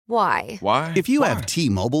Why? Why? If you have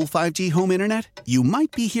T-Mobile 5G home internet, you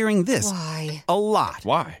might be hearing this Why? a lot.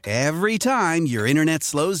 Why? Every time your internet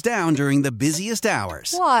slows down during the busiest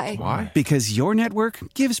hours. Why? Why? Because your network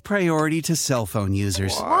gives priority to cell phone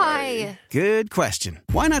users. Why? Good question.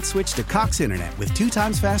 Why not switch to Cox Internet with 2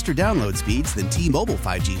 times faster download speeds than T-Mobile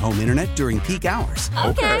 5G home internet during peak hours?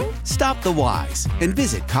 Okay. Stop the whys and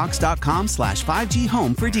visit cox.com/5G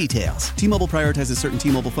home for details. T-Mobile prioritizes certain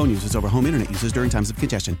T-Mobile phone users over home internet users during times of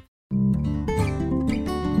congestion.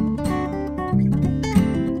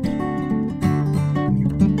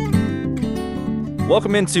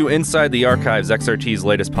 Welcome into Inside the Archives, XRT's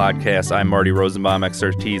latest podcast. I'm Marty Rosenbaum,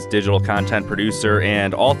 XRT's digital content producer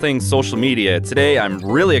and all things social media. Today, I'm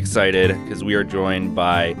really excited because we are joined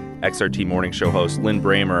by XRT Morning Show host Lynn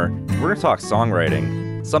Bramer. We're going to talk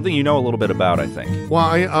songwriting, something you know a little bit about, I think. Well,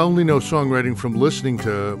 I only know songwriting from listening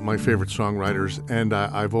to my favorite songwriters, and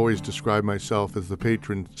I've always described myself as the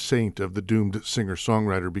patron saint of the doomed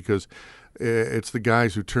singer-songwriter because it's the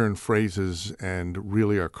guys who turn phrases and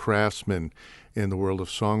really are craftsmen in the world of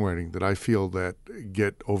songwriting that I feel that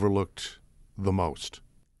get overlooked the most.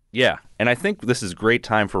 Yeah, and I think this is a great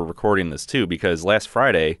time for recording this, too, because last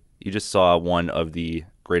Friday, you just saw one of the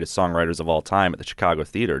greatest songwriters of all time at the Chicago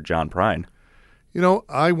Theater, John Prine. You know,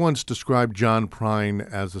 I once described John Prine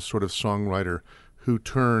as the sort of songwriter who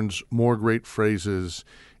turns more great phrases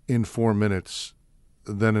in 4 minutes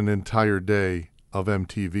than an entire day of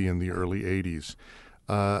MTV in the early 80s.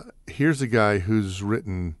 Here's a guy who's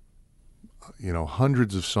written,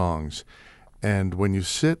 hundreds of songs, and when you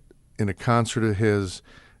sit in a concert of his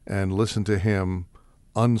and listen to him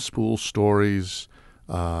unspool stories,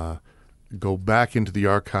 go back into the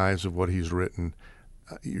archives of what he's written,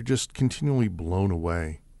 you're just continually blown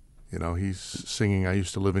away. He's singing, I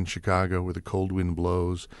used to live in Chicago where the cold wind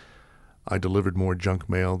blows. I delivered more junk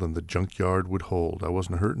mail than the junkyard would hold. I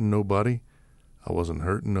wasn't hurting nobody. I wasn't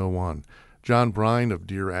hurting no one. John Prine of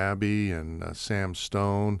Dear Abby and Sam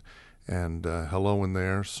Stone and Hello in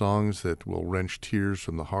There, songs that will wrench tears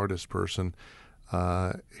from the hardest person.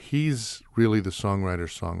 He's really the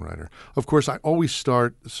songwriter. Of course, I always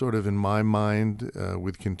start sort of in my mind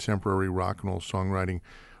with contemporary rock and roll songwriting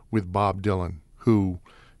with Bob Dylan, who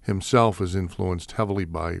himself is influenced heavily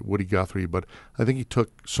by Woody Guthrie, but I think he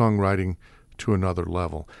took songwriting to another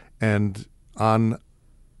level. And on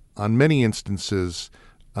many instances,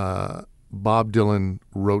 Bob Dylan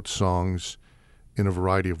wrote songs in a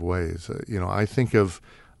variety of ways. I think of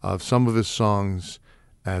some of his songs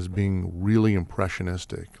as being really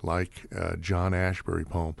impressionistic, like John Ashbery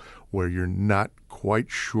poem, where you're not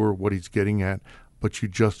quite sure what he's getting at, but you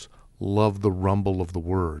just love the rumble of the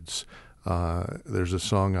words. There's a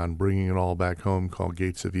song on Bringing It All Back Home called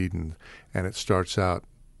Gates of Eden, and it starts out,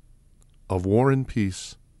 of war and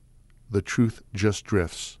peace, the truth just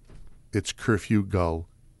drifts. Its curfew gull,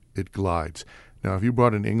 it glides. Now, if you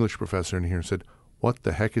brought an English professor in here and said, what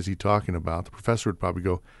the heck is he talking about? The professor would probably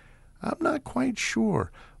go, I'm not quite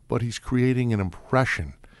sure, but he's creating an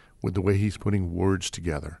impression with the way he's putting words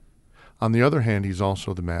together. On the other hand, he's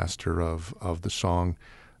also the master of the song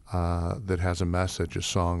that has a message, a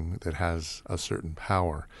song that has a certain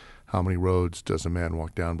power. How many roads does a man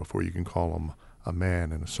walk down before you can call him a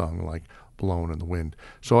man in a song like Blowin' in the Wind?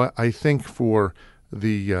 So I think for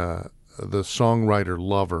the songwriter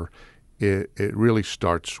lover, it really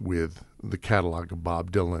starts with the catalog of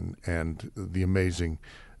Bob Dylan and the amazing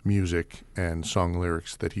music and song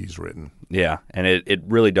lyrics that he's written. Yeah, and it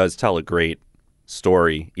really does tell a great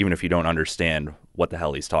story, even if you don't understand what the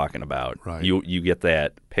hell he's talking about. Right. You get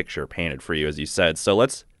that picture painted for you, as you said. So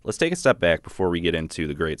let's take a step back before we get into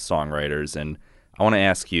the great songwriters, and I want to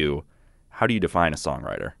ask you, how do you define a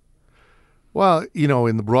songwriter? Well,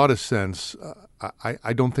 in the broadest sense,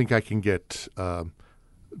 I don't think I can get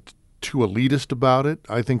too elitist about it.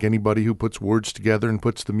 I think anybody who puts words together and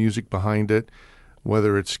puts the music behind it,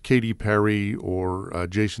 whether it's Katy Perry or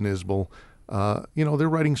Jason Isbell, they're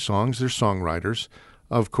writing songs. They're songwriters.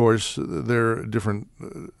 Of course, there are different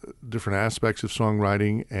aspects of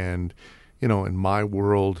songwriting, and in my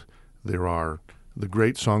world, there are the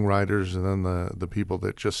great songwriters and then the people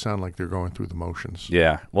that just sound like they're going through the motions.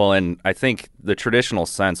 Yeah, well, and I think the traditional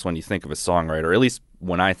sense when you think of a songwriter, or at least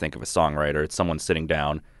when I think of a songwriter, it's someone sitting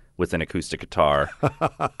down with an acoustic guitar,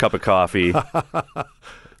 cup of coffee,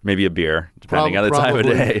 maybe a beer, depending on the time of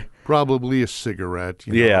day. Probably a cigarette,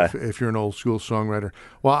 if you're an old school songwriter.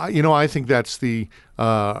 Well, I think that's the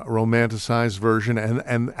romanticized version.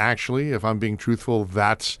 And actually, if I'm being truthful,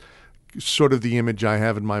 that's sort of the image I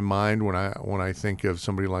have in my mind when I think of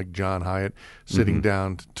somebody like John Hiatt sitting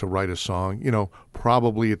down to write a song,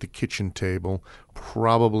 probably at the kitchen table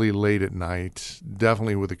probably late at night,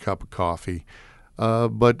 definitely with a cup of coffee.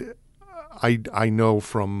 But I know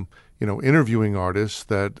from interviewing artists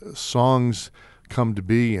that songs come to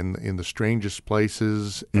be in the strangest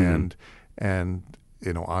places, and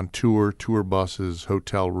on tour buses,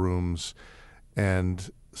 hotel rooms, and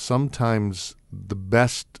sometimes the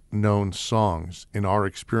best known songs in our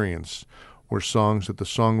experience were songs that the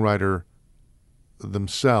songwriter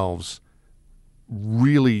themselves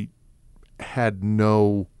really had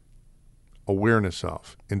no awareness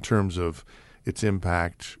of in terms of its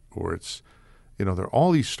impact or its, there are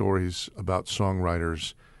all these stories about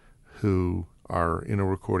songwriters who are in a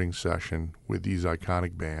recording session with these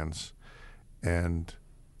iconic bands, and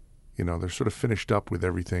they're sort of finished up with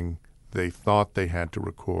everything they thought they had to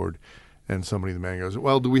record, and somebody in the band goes,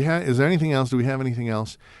 well, is there anything else? Do we have anything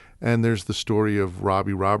else? And there's the story of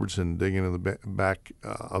Robbie Robertson digging in the back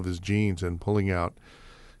of his jeans and pulling out,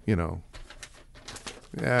 I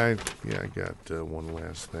got one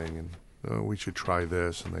last thing, and we should try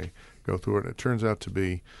this, and they go through it. And it turns out to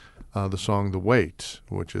be the song "The Weight,"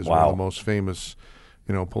 which is one of the most famous.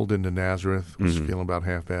 Pulled into Nazareth, was feeling about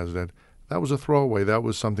half dead. That was a throwaway. That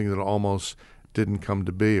was something that almost didn't come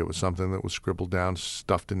to be. It was something that was scribbled down,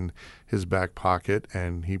 stuffed in his back pocket,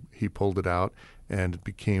 and he pulled it out, and it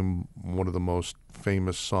became one of the most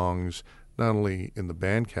famous songs, not only in the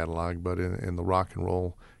band catalog, but in the rock and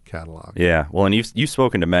roll catalog. Yeah, well, and you've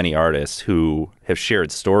spoken to many artists who have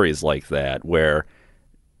shared stories like that, where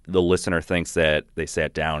the listener thinks that they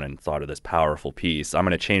sat down and thought of this powerful piece. I'm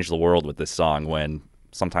going to change the world with this song, when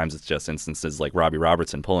sometimes it's just instances like Robbie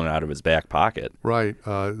Robertson pulling it out of his back pocket. Right.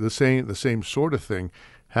 The same sort of thing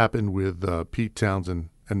happened with Pete Townsend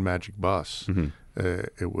and Magic Bus.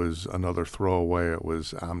 It was another throwaway. It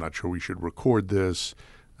was, I'm not sure we should record this.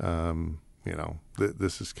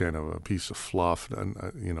 This is kind of a piece of fluff, and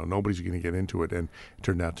nobody's going to get into it. And it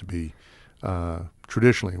turned out to be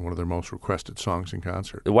traditionally one of their most requested songs in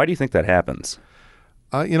concert. Why do you think that happens?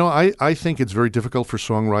 I think it's very difficult for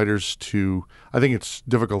songwriters I think it's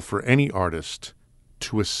difficult for any artist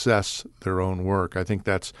to assess their own work. I think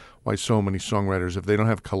that's why so many songwriters, if they don't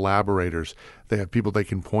have collaborators, they have people they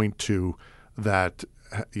can point to that,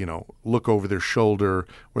 look over their shoulder,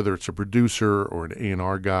 whether it's a producer or an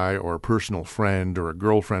A&R guy or a personal friend or a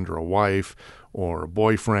girlfriend or a wife or a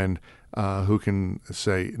boyfriend, who can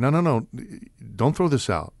say, no, don't throw this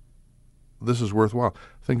out. This is worthwhile.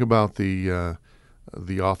 Think about the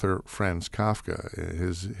author Franz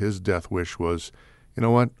Kafka. His death wish was,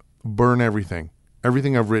 burn everything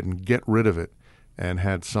I've written, get rid of it, and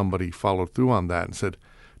had somebody follow through on that and said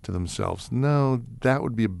to themselves, no, that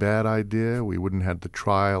would be a bad idea. We wouldn't have the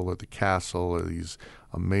Trial or the Castle or these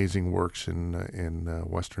amazing works in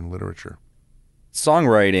Western literature.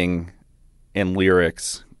 Songwriting and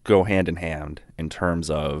lyrics go hand in hand in terms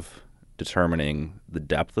of determining the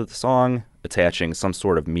depth of the song, attaching some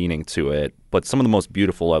sort of meaning to it. But some of the most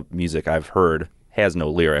beautiful music I've heard has no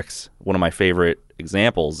lyrics. One of my favorite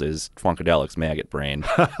examples is Funkadelic's Maggot Brain.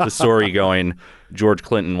 The story going, George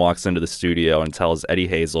Clinton walks into the studio and tells Eddie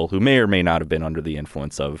Hazel, who may or may not have been under the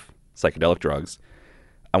influence of psychedelic drugs,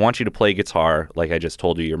 I want you to play guitar like I just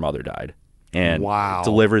told you your mother died. And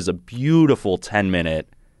delivers a beautiful 10-minute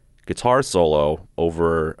guitar solo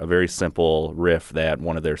over a very simple riff that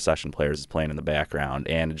one of their session players is playing in the background,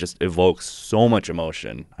 and it just evokes so much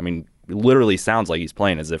emotion. I mean, it literally sounds like he's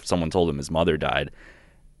playing as if someone told him his mother died.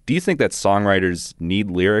 Do you think that songwriters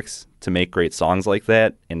need lyrics to make great songs like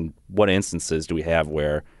that? And what instances do we have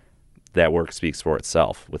where that work speaks for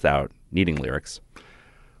itself without needing lyrics?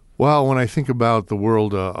 Well, when I think about the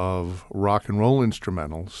world of rock and roll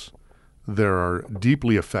instrumentals, there are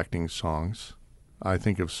deeply affecting songs. I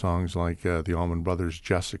think of songs like the Allman Brothers'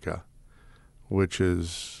 Jessica, which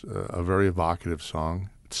is a very evocative song.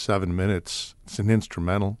 It's 7 minutes. It's an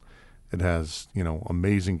instrumental. It has,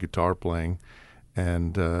 amazing guitar playing.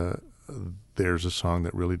 And there's a song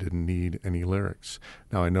that really didn't need any lyrics.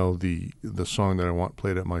 Now, I know the song that I want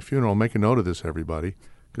played at my funeral. Make a note of this, everybody,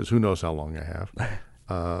 because who knows how long I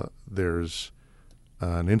have. There's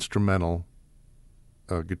an instrumental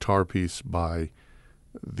guitar piece by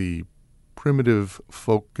the primitive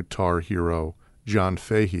folk guitar hero John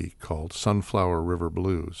Fahey called Sunflower River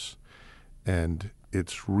Blues. And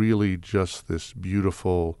it's really just this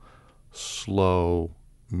beautiful, slow,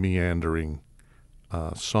 meandering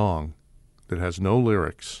song that has no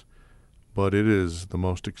lyrics, but it is the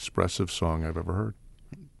most expressive song I've ever heard.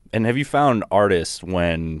 And have you found artists,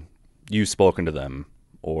 when you've spoken to them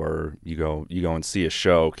or you go and see a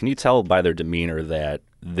show, can you tell by their demeanor that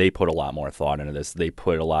they put a lot more thought into this, they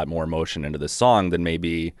put a lot more emotion into this song than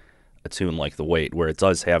maybe a tune like The Weight, where it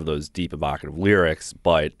does have those deep evocative lyrics,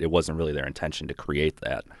 but it wasn't really their intention to create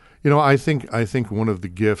that. I think one of the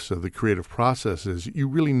gifts of the creative process is you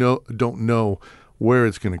really don't know where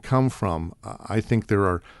it's going to come from. I think there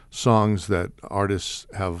are songs that artists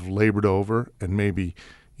have labored over and maybe,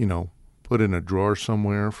 put in a drawer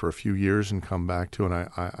somewhere for a few years and come back to. And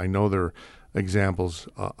I know there are examples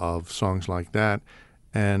of songs like that.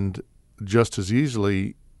 And just as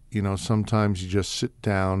easily, sometimes you just sit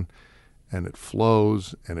down and it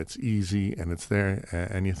flows and it's easy and it's there.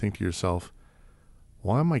 And you think to yourself,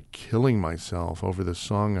 why am I killing myself over this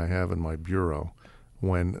song I have in my bureau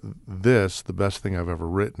when this, the best thing I've ever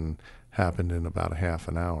written, happened in about a half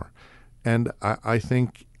an hour? And I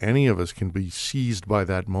think any of us can be seized by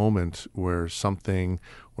that moment where something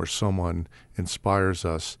or someone inspires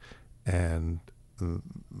us and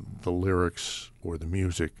the lyrics or the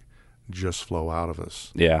music just flow out of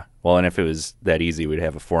us. Yeah. Well, and if it was that easy, we'd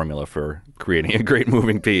have a formula for creating a great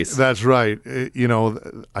moving piece. That's right.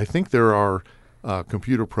 I think there are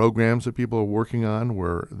computer programs that people are working on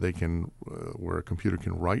where they can, where a computer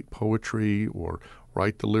can write poetry or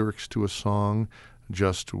write the lyrics to a song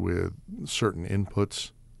just with certain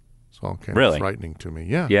inputs. It's all kind of frightening to me.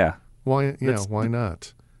 Yeah. Yeah. Why? Yeah. Why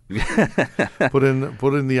not? Put in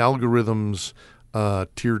the algorithms,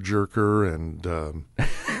 tearjerker and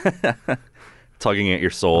tugging at your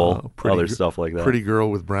soul, other stuff like that. Pretty girl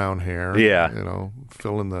with brown hair. Yeah.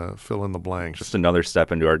 Fill in the blanks. Just another step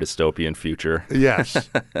into our dystopian future. Yes.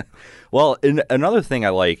 Well, another thing I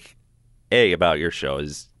like about your show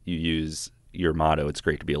is you use your motto, "It's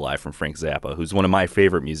great to be alive," from Frank Zappa, who's one of my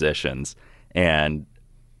favorite musicians and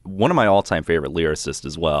one of my all-time favorite lyricists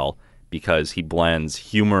as well, because he blends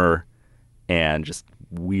humor and just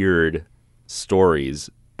weird stories,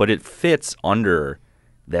 but it fits under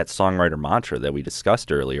that songwriter mantra that we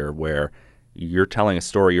discussed earlier, where you're telling a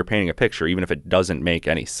story, you're painting a picture, even if it doesn't make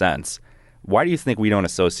any sense. Why do you think we don't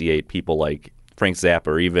associate people like Frank Zappa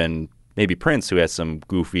or even maybe Prince, who has some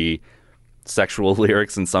goofy sexual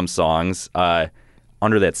lyrics in some songs,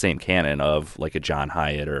 under that same canon of like a John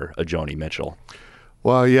Hyatt or a Joni Mitchell?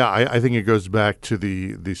 Well, yeah, I think it goes back to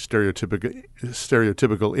the stereotypical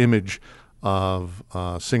image of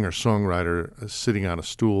a singer-songwriter sitting on a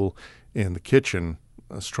stool in the kitchen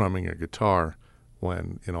strumming a guitar,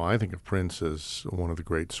 when, I think of Prince as one of the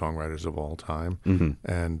great songwriters of all time. Mm-hmm.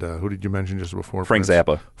 And who did you mention just before? Frank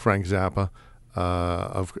Zappa. Frank Zappa.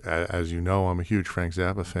 As you know, I'm a huge Frank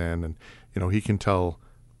Zappa fan, and he can tell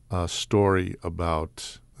a story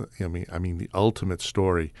about, the ultimate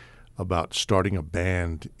story about starting a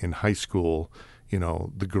band in high school,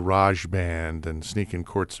 the garage band, and sneaking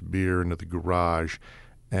quarts of beer into the garage.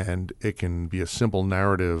 And it can be a simple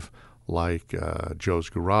narrative like Joe's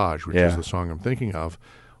Garage, which is the song I'm thinking of,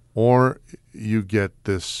 or you get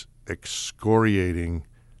this excoriating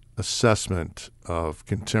assessment of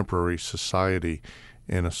contemporary society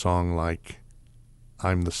in a song like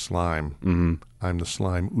I'm the Slime. Mm-hmm. I'm the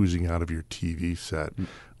slime oozing out of your TV set,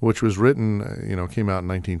 which was written, came out in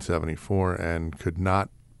 1974 and could not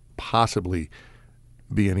possibly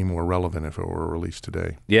be any more relevant if it were released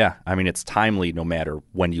today. Yeah, it's timely no matter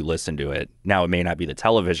when you listen to it. Now, it may not be the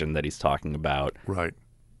television that he's talking about. Right.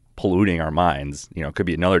 Polluting our minds. It could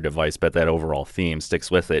be another device, but that overall theme sticks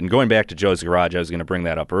with it. And going back to Joe's Garage, I was going to bring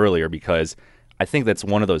that up earlier because I think that's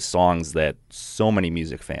one of those songs that so many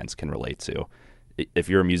music fans can relate to. If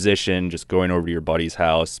you're a musician, just going over to your buddy's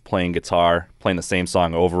house, playing guitar, playing the same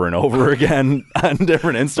song over and over again on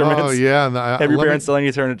different instruments. Oh, yeah. Have your parents telling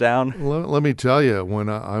you to turn it down? Let me tell you, when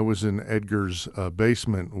I was in Edgar's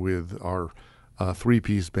basement with our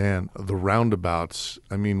three-piece band, the Roundabouts,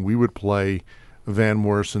 we would play Van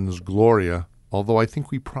Morrison's Gloria, although I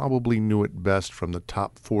think we probably knew it best from the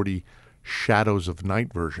Top 40 Shadows of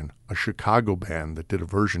Night version, a Chicago band that did a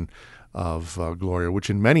version of Gloria, which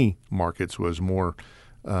in many markets was more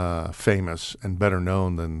famous and better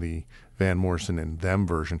known than the Van Morrison and Them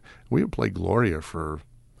version. We would play Gloria for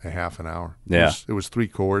a half an hour. Yeah. It was three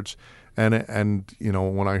chords. And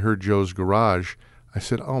when I heard Joe's Garage, I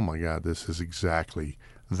said, oh my God, this is exactly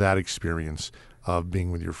that experience of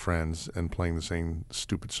being with your friends and playing the same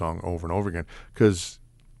stupid song over and over again. Because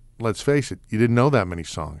let's face it, you didn't know that many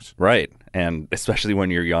songs. Right. And especially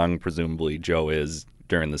when you're young, presumably Joe is,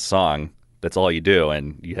 during the song, that's all you do.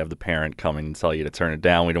 And you have the parent coming and tell you to turn it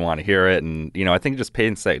down. We don't want to hear it. And, I think it just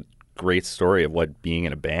paints that great story of what being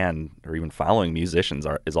in a band or even following musicians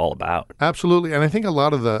is all about. Absolutely. And I think a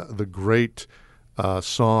lot of the great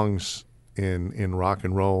songs in rock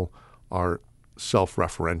and roll are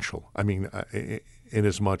self-referential. In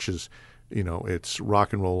as much as it's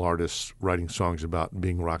rock and roll artists writing songs about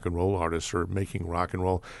being rock and roll artists or making rock and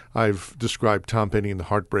roll. I've described Tom Petty and the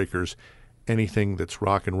Heartbreakers, anything that's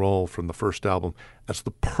rock and roll from the first album, as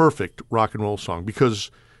the perfect rock and roll song because,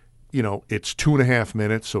 it's 2.5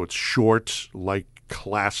 minutes, so it's short, like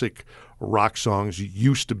classic rock songs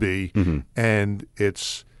used to be, and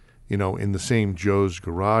it's, in the same Joe's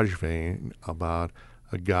Garage vein about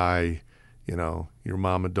a guy, your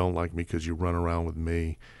mama don't like me because you run around with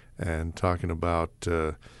me, and talking about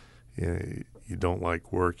you don't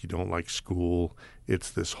like work, you don't like school. It's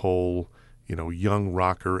this whole, young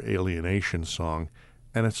rocker alienation song,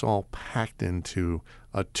 and it's all packed into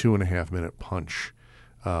a 2.5-minute punch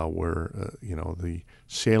where, the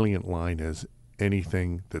salient line is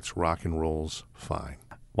anything that's rock and roll's fine.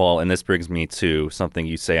 Well, and this brings me to something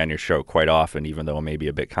you say on your show quite often, even though it may be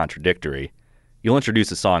a bit contradictory. You'll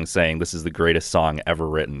introduce a song saying this is the greatest song ever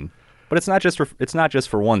written, but it's not just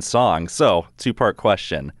for one song. So, two-part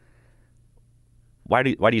question: why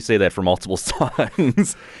do you say that for multiple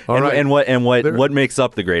songs? And what makes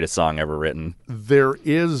up the greatest song ever written? There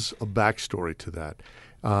is a backstory to that.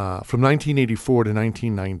 From 1984 to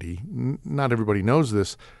 1990, not everybody knows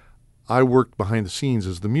this. I worked behind the scenes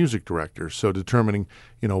as the music director, so determining,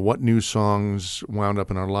 what new songs wound up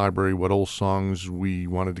in our library, what old songs we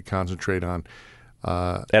wanted to concentrate on.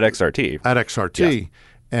 At XRT. At XRT. Yes.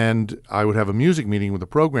 And I would have a music meeting with the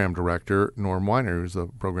program director, Norm Weiner, who was the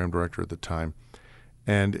program director at the time.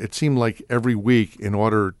 And it seemed like every week, in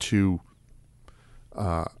order to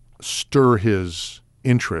stir his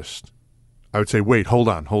interest, I would say, wait, hold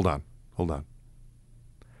on. I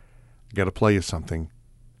got to play you something.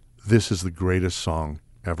 This is the greatest song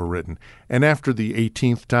ever written. And after the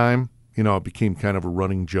 18th time, it became kind of a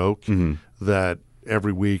running joke that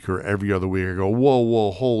every week or every other week I go,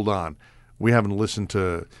 whoa, hold on. We haven't listened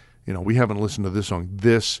to this song.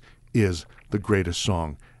 This is the greatest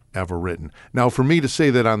song ever written. Now, for me to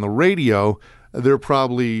say that on the radio, there are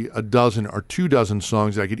probably a dozen or 24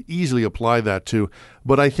 songs I could easily apply that to,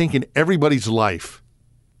 but I think in everybody's life,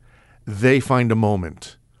 they find a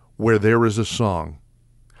moment where there is a song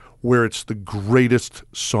where it's the greatest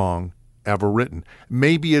song ever written.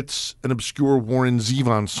 Maybe it's an obscure Warren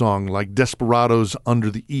Zevon song like Desperados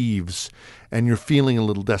Under the Eaves, and you're feeling a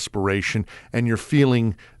little desperation, and you're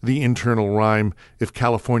feeling the internal rhyme, if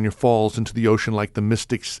California falls into the ocean like the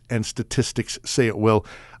mystics and statistics say it will,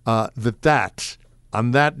 that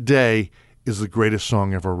on that day is the greatest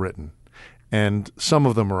song ever written. And some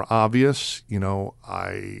of them are obvious.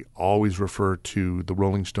 I always refer to the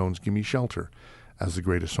Rolling Stones' Gimme Shelter as the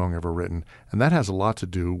greatest song ever written. And that has a lot to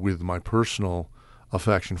do with my personal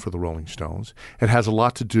affection for the Rolling Stones. It has a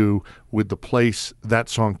lot to do with the place that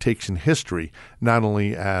song takes in history, not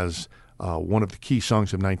only as one of the key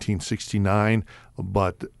songs of 1969,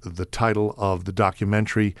 but the title of the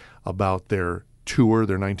documentary about their tour,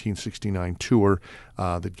 their 1969 tour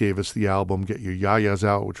that gave us the album Get Your Ya-Ya's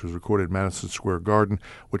Out, which was recorded at Madison Square Garden,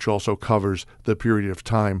 which also covers the period of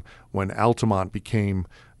time when Altamont became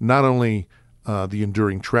not only the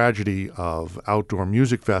enduring tragedy of outdoor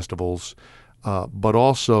music festivals, but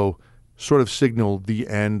also sort of signaled the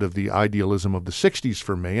end of the idealism of the 60s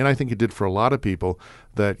for me. And I think it did for a lot of people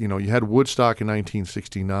that, you had Woodstock in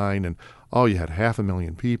 1969 and, you had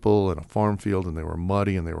 500,000 people in a farm field and they were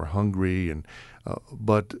muddy and they were hungry.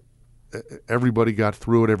 But everybody got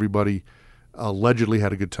through it. Everybody allegedly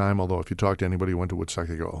had a good time. Although if you talk to anybody who went to Woodstock,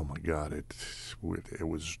 they go, "Oh my God, it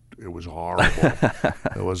was horrible.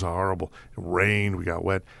 It was horrible. It rained. We got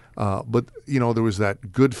wet." But there was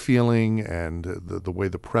that good feeling, and the way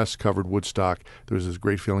the press covered Woodstock, there was this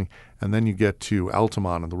great feeling. And then you get to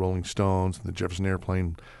Altamont and the Rolling Stones and the Jefferson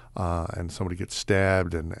Airplane, and somebody gets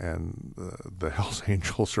stabbed, and the Hells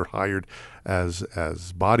Angels are hired as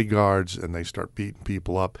bodyguards, and they start beating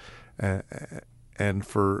people up. And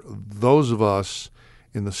for those of us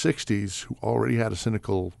in the 60s who already had a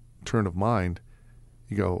cynical turn of mind,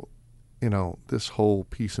 you go, this whole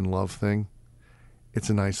peace and love thing, it's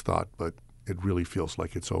a nice thought, but it really feels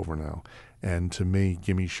like it's over now. And to me,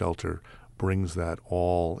 Gimme Shelter brings that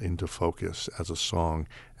all into focus as a song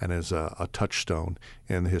and as a touchstone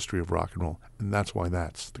in the history of rock and roll. And that's why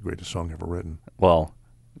that's the greatest song ever written. Well,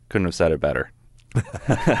 couldn't have said it better.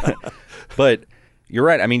 But you're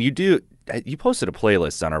right. I mean, you posted a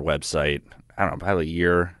playlist on our website, I don't know, probably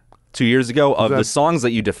 2 years ago, of the songs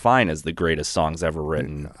that you define as the greatest songs ever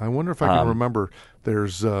written. I wonder if I can remember.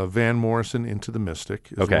 There's Van Morrison, Into the Mystic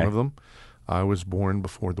is one of them. I Was Born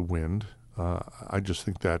Before the Wind. I just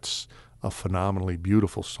think that's a phenomenally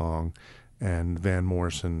beautiful song, and Van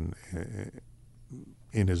Morrison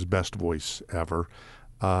in his best voice ever.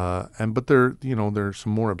 But there's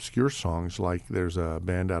some more obscure songs, like there's a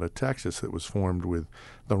band out of Texas that was formed with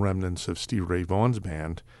the remnants of Steve Ray Vaughan's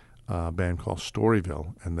band, a band called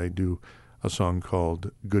Storyville, and they do a song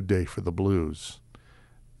called Good Day for the Blues.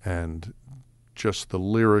 And just the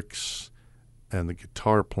lyrics and the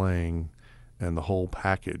guitar playing and the whole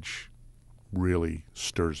package really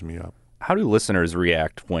stirs me up. How do listeners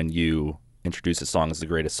react when you introduce a song as the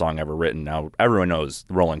greatest song ever written? Now, everyone knows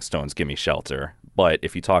the Rolling Stones' Gimme Shelter. But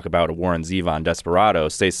if you talk about a Warren Zevon Desperado,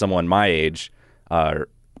 say someone my age, or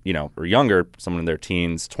younger, someone in their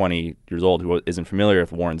teens, 20 years old, who isn't familiar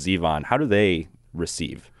with Warren Zevon, how do they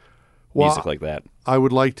receive music like that? I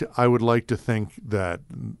would like to think that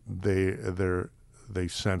they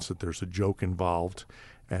sense that there's a joke involved,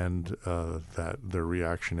 and that their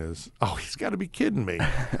reaction is, "Oh, he's got to be kidding me!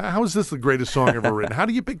 How is this the greatest song ever written? How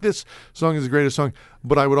do you pick this song as the greatest song?"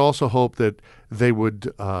 But I would also hope that they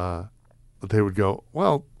would go,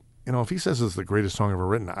 "Well, if he says it's the greatest song ever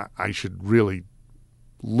written, I should really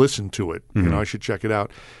listen to it. Mm-hmm. I should check it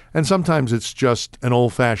out." And sometimes it's just an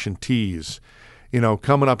old-fashioned tease.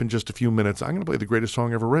 Coming up in just a few minutes, I'm going to play the greatest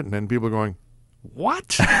song ever written. And people are going,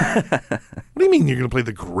 "What? What do you mean you're going to play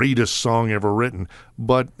the greatest song ever written?"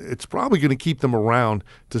 But it's probably going to keep them around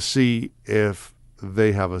to see if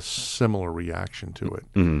they have a similar reaction to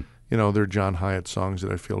it. Mm-hmm. There are John Hyatt songs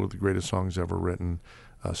that I feel are the greatest songs ever written,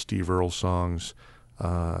 Steve Earle songs,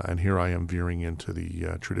 and here I am veering into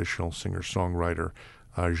the traditional singer-songwriter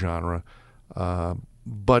genre.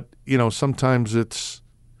 But sometimes it's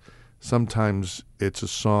a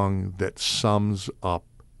song that sums up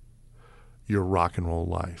your rock and roll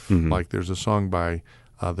life. Mm-hmm. Like there's a song by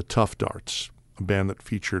the Tough Darts, a band that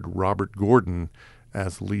featured Robert Gordon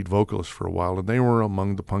as the lead vocalist for a while, and they were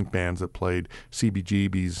among the punk bands that played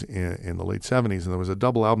CBGB's in the late 70s, and there was a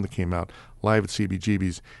double album that came out, Live at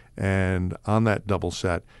CBGB's, and on that double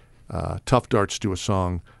set, Tough Darts do a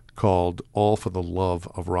song called All for the Love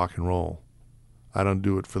of Rock and Roll. I don't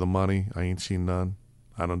do it for the money, I ain't seen none.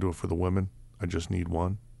 I don't do it for the women, I just need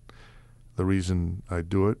one. The reason I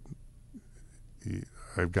do it,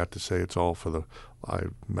 I've got to say it's all for the, I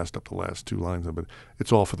messed up the last two lines, but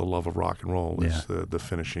it's all for the love of rock and roll is the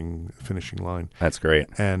finishing line. That's great.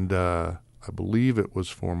 And I believe it was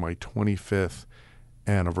for my 25th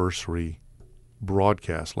anniversary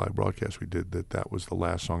live broadcast we did, that was the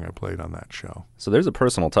last song I played on that show. So there's a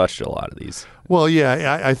personal touch to a lot of these. Well,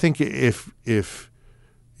 yeah, I think if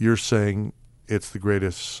you're saying it's the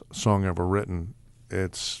greatest song ever written,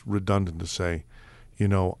 it's redundant to say,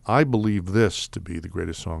 I believe this to be the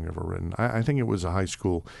greatest song ever written. I think it was a high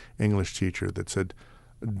school English teacher that said,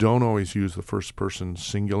 don't always use the first person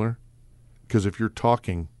singular, because if you're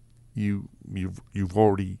talking, you've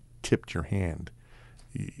already tipped your hand.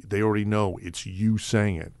 They already know it's you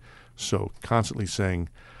saying it. So constantly saying,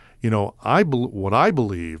 what I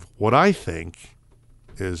believe, what I think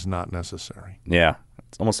is not necessary. Yeah.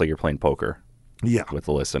 It's almost like you're playing poker with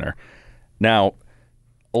the listener. Now,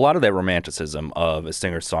 a lot of that romanticism of a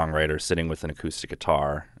singer-songwriter sitting with an acoustic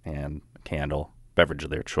guitar and a candle, beverage of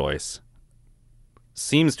their choice,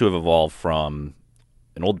 seems to have evolved from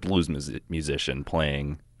an old blues musician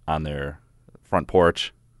playing on their front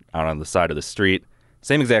porch, out on the side of the street.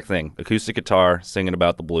 Same exact thing, acoustic guitar, singing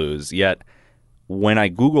about the blues. Yet, when I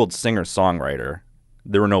Googled singer-songwriter,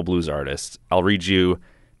 there were no blues artists. I'll read you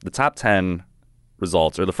the top 10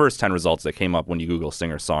 results, or the first 10 results that came up when you Google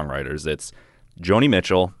singer-songwriters. It's Joni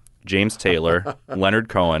Mitchell, James Taylor, Leonard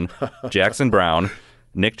Cohen, Jackson Browne,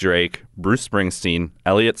 Nick Drake, Bruce Springsteen,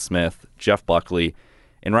 Elliott Smith, Jeff Buckley,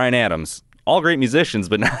 and Ryan Adams. All great musicians,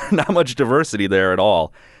 but not much diversity there at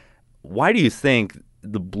all. Why do you think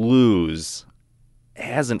the blues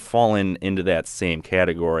hasn't fallen into that same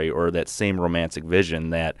category or that same romantic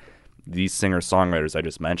vision that these singer-songwriters I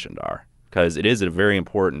just mentioned are? Because it is a very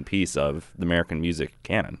important piece of the American music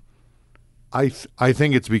canon. I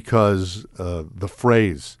think it's because the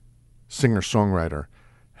phrase singer-songwriter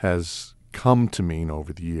has come to mean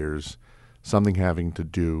over the years something having to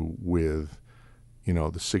do with, the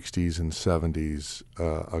 60s and 70s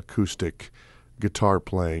acoustic guitar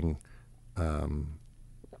playing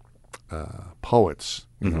poets,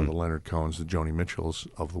 the Leonard Cohens, the Joni Mitchells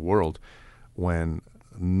of the world, when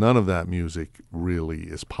none of that music really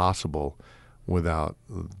is possible without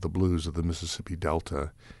the blues of the Mississippi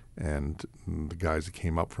Delta and the guys that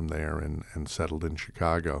came up from there and settled in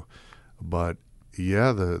Chicago. But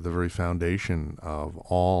yeah, the very foundation of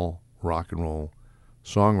all rock and roll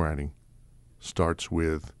songwriting starts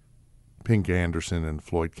with Pink Anderson and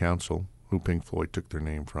Floyd Council, who Pink Floyd took their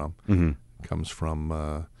name from. It comes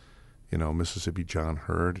from Mississippi John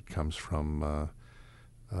Hurd. It comes from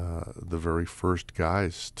the very first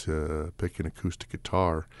guys to pick an acoustic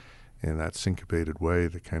guitar in that syncopated way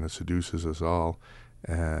that kind of seduces us all,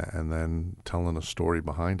 and then telling a story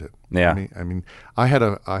behind it. Yeah. I mean, I had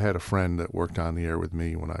a friend that worked on the air with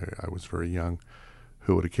me when I was very young,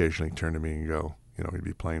 who would occasionally turn to me and go, he'd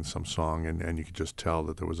be playing some song, and you could just tell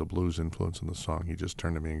that there was a blues influence in the song. He'd just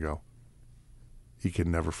turn to me and go, he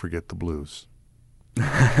can never forget the blues.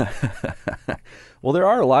 Well, there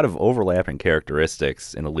are a lot of overlapping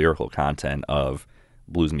characteristics in the lyrical content of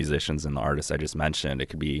blues musicians and the artists I just mentioned. It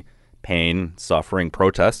could be pain, suffering,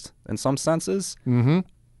 protest in some senses. Mm-hmm.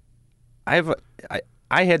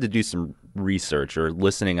 I had to do some research or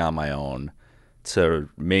listening on my own to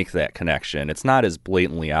make that connection. It's not as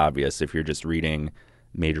blatantly obvious if you're just reading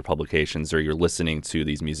major publications or you're listening to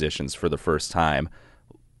these musicians for the first time.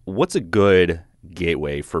 What's a good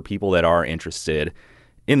gateway for people that are interested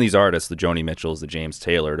in these artists, the Joni Mitchells, the James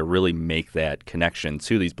Taylor, to really make that connection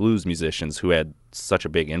to these blues musicians who had such a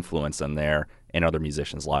big influence on their and other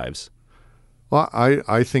musicians' lives? Well,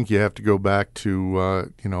 I think you have to go back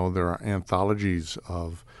to, there are anthologies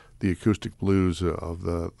of the acoustic blues of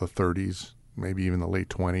the 30s, maybe even the late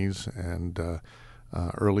 20s and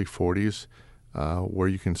early 40s, where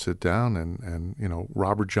you can sit down and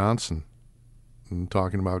Robert Johnson, and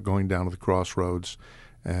talking about going down to the crossroads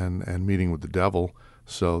and meeting with the devil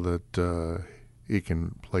so that he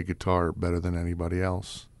can play guitar better than anybody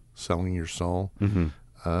else, selling your soul. Mm-hmm.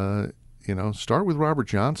 Start with Robert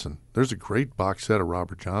Johnson. There's a great box set of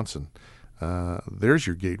Robert Johnson. There's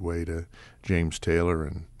your gateway to James Taylor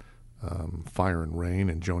and Fire and Rain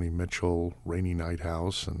and Joni Mitchell, Rainy Night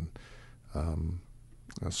House, and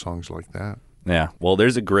songs like that. Yeah. Well,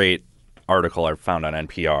 there's a great article I found on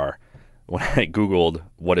NPR when I Googled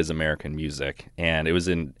what is American music. And it was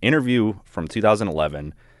an interview from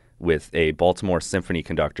 2011 with a Baltimore symphony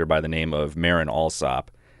conductor by the name of Marin Alsop.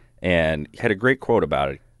 And he had a great quote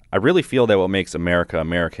about it. I really feel that what makes America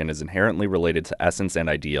American is inherently related to essence and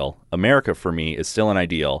ideal. America, for me, is still an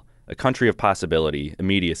ideal, a country of possibility,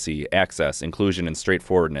 immediacy, access, inclusion, and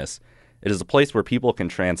straightforwardness. It is a place where people can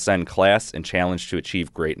transcend class and challenge to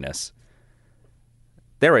achieve greatness.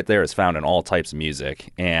 That right there is found in all types of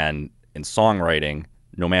music, and in songwriting,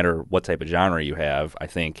 no matter what type of genre you have, I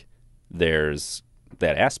think there's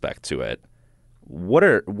that aspect to it. What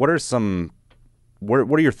are your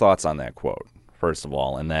thoughts on that quote, first of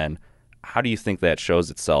all, and then how do you think that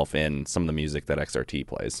shows itself in some of the music that XRT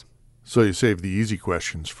plays? So you save the easy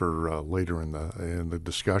questions for later in the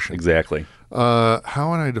discussion. Exactly.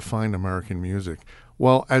 How would I define American music?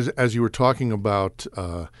 Well, as you were talking about,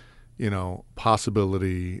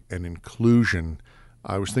 possibility and inclusion,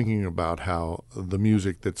 I was thinking about how the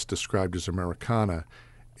music that's described as Americana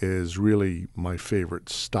is really my favorite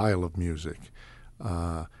style of music.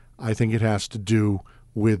 I think it has to do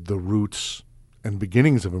with the roots and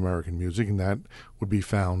beginnings of American music, and that would be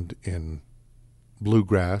found in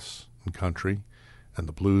bluegrass and country and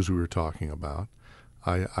the blues we were talking about.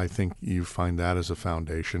 I think you find that as a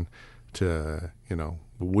foundation to,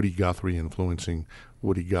 Woody Guthrie influencing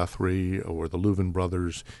Woody Guthrie, or the Louvin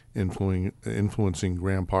brothers influencing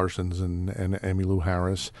Graham Parsons and Emmylou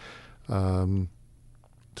Harris. To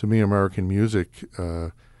me, American music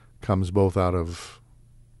comes both out of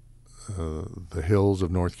the hills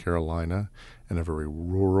of North Carolina and a very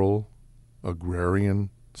rural, agrarian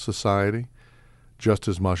society, just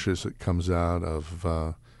as much as it comes out of,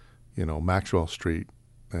 Maxwell Street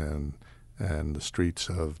and the streets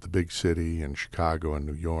of the big city in Chicago and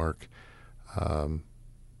New York.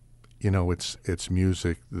 It's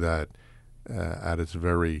music that, at its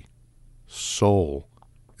very soul,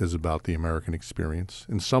 is about the American experience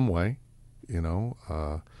in some way.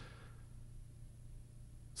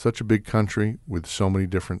 Such a big country with so many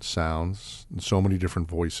different sounds and so many different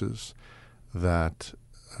voices that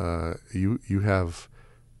you have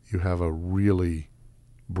a really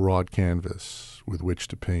broad canvas with which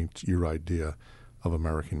to paint your idea of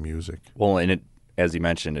American music. Well, and it, as you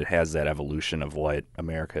mentioned, it has that evolution of what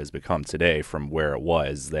America has become today from where it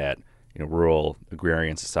was, that rural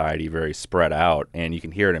agrarian society, very spread out, and you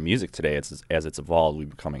can hear it in music today. As it's evolved, we're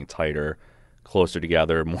becoming tighter, closer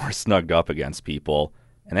together, more snugged up against people,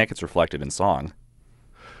 and that gets reflected in song.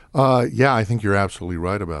 Yeah, I think you're absolutely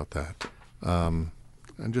right about that. I'm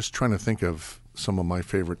just trying to think of some of my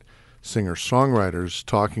favorite singer-songwriters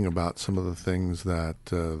talking about some of the things that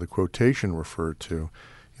the quotation referred to,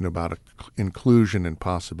 about inclusion and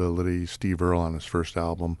possibility. Steve Earle on his first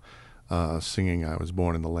album, singing "I Was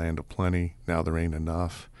Born in the Land of Plenty, Now There Ain't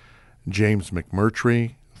Enough." James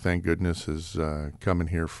McMurtry, thank goodness, is coming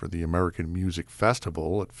here for the American Music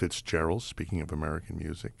Festival at Fitzgerald, speaking of American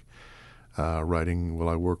music. writing, will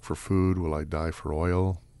I work for food, will I die for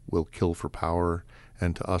oil, will kill for power,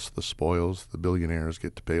 and to us the spoils, the billionaires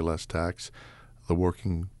get to pay less tax, the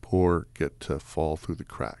working poor get to fall through the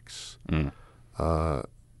cracks. There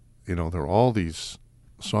are all these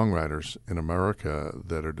songwriters in America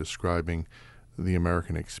that are describing the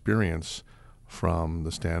American experience from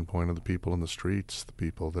the standpoint of the people in the streets, the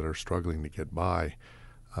people that are struggling to get by.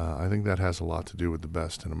 I think that has a lot to do with the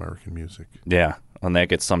best in American music. Yeah, and that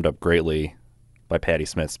gets summed up greatly by Patti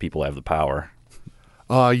Smith's People Have the Power.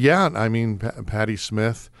 Yeah, I mean, Patti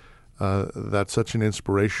Smith, that's such an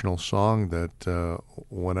inspirational song that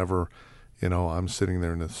whenever, I'm sitting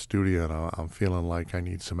there in the studio and I'm feeling like I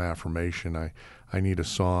need some affirmation, I need a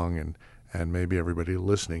song, and maybe everybody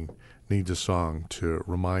listening needs a song to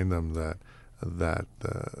remind them that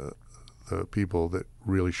the people that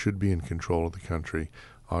really should be in control of the country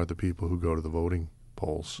are the people who go to the voting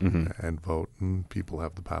polls and vote, and people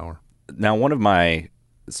have the power. Now,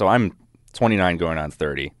 so I'm 29 going on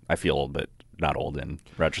 30. I feel old, but not old in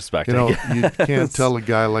retrospect. You can't tell a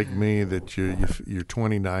guy like me that you're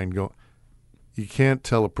 29. You can't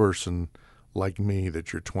tell a person like me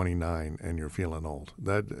that you're 29 and you're feeling old.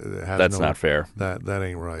 That's not fair. That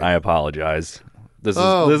ain't right. I apologize. This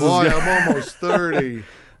boy, is I'm almost 30.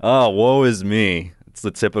 Oh, woe is me. It's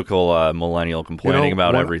the typical millennial complaining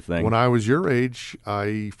about everything. When I was your age,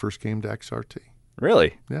 I first came to XRT.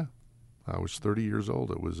 Really? Yeah. I was 30 years old.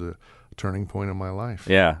 It was a turning point in my life.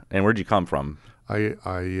 Yeah. And where'd you come from? I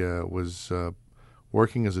was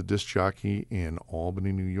working as a disc jockey in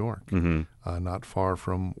Albany, New York, not far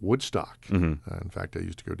from Woodstock. In fact, I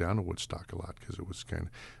used to go down to Woodstock a lot because it was kind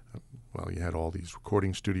of, you had all these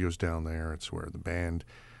recording studios down there. It's where the band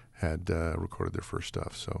had recorded their first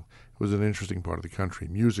stuff. So it was an interesting part of the country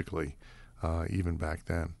musically, even back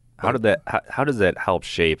then. How does that help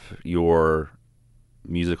shape your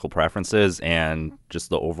musical preferences and just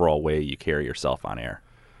the overall way you carry yourself on air?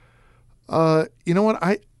 You know what?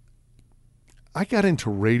 I got into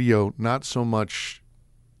radio not so much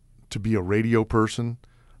to be a radio person,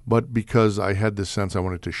 but because I had this sense I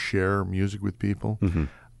wanted to share music with people.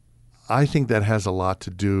 I think that has a lot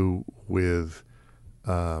to do with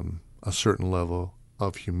a certain level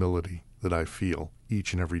of humility that I feel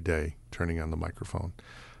each and every day turning on the microphone.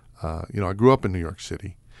 I grew up in New York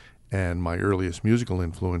City, and my earliest musical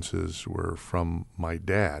influences were from my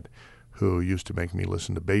dad, who used to make me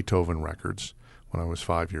listen to Beethoven records when I was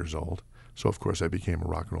 5 years old. So, of course, I became a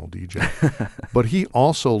rock and roll DJ. But he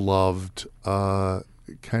also loved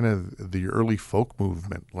kind of the early folk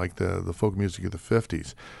movement, like the folk music of the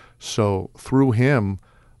 50s. So through him,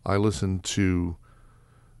 I listened to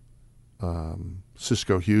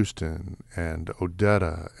Cisco Houston and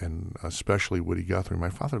Odetta, and especially Woody Guthrie.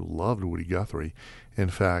 My father loved Woody Guthrie. In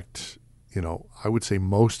fact, I would say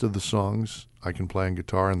most of the songs I can play on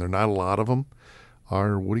guitar, and there are not a lot of them,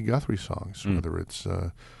 are Woody Guthrie songs. Whether it's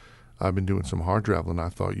I've been doing some hard traveling, I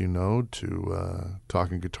thought to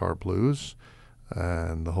talking guitar blues,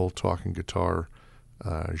 and the whole talking guitar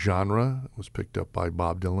genre was picked up by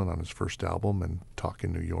Bob Dylan on his first album, and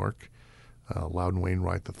Talkin' New York. Loudon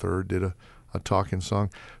Wainwright III did a talking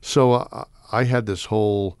song. So I had this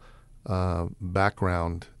whole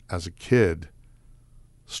background as a kid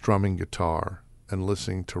strumming guitar and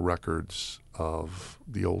listening to records of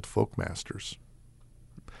the old folk masters.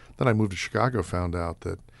 Then I moved to Chicago, found out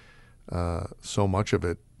that so much of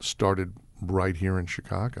it started right here in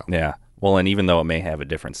Chicago. Yeah. Well, and even though it may have a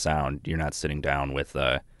different sound, you're not sitting down with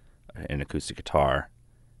an acoustic guitar.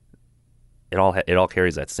 It all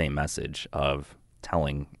carries that same message of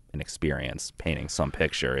telling an experience, painting some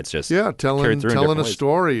picture. It's just telling a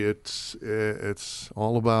story. It's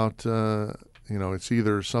all about it's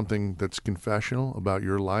either something that's confessional about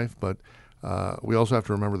your life, but we also have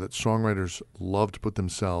to remember that songwriters love to put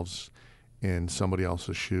themselves in somebody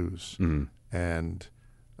else's shoes. And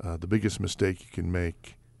the biggest mistake you can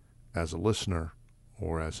make as a listener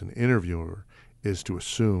or as an interviewer is to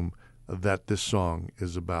assume that this song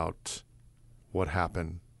is about what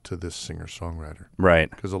happened to this singer-songwriter. Right.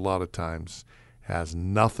 Because a lot of times has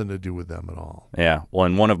nothing to do with them at all. Yeah. Well,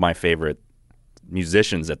 and one of my favorite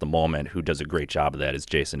musicians at the moment who does a great job of that is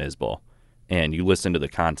Jason Isbell. And you listen to the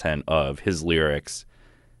content of his lyrics,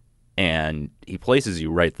 and he places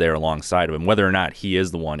you right there alongside of him, whether or not he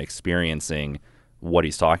is the one experiencing what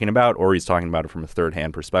he's talking about, or he's talking about it from a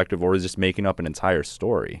third-hand perspective, or he's just making up an entire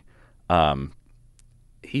story.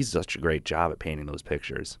 He's such a great job at painting those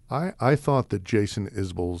pictures. I thought that Jason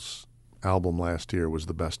Isbell's album last year was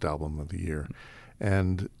the best album of the year.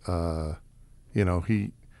 And,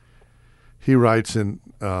 he writes in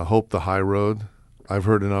Hope the High Road, I've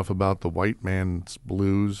heard enough about the white man's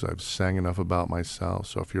blues. I've sang enough about myself.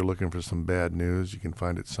 So if you're looking for some bad news, you can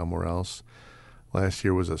find it somewhere else. Last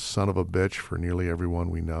year was a son of a bitch for nearly everyone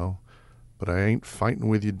we know. But I ain't fighting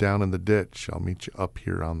with you down in the ditch. I'll meet you up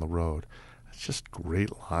here on the road. It's just great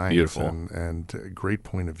lines. Beautiful. And a great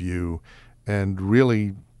point of view. And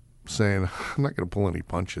really saying, I'm not going to pull any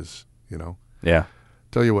punches, you know. Yeah.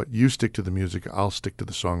 Tell you what, you stick to the music, I'll stick to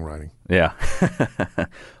the songwriting. Yeah.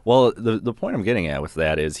 Well, the point I'm getting at with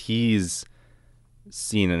that is he's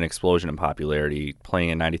seen an explosion in popularity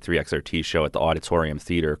playing a 93 XRT show at the Auditorium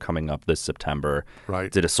Theater coming up this September.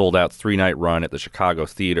 Right. Did a sold-out 3-night run at the Chicago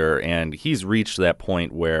Theater, and he's reached that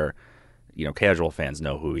point where, you know, casual fans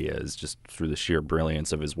know who he is just through the sheer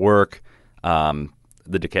brilliance of his work,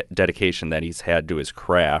 the dedication that he's had to his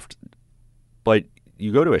craft. But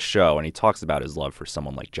you go to a show and he talks about his love for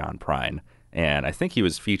someone like John Prine, and I think he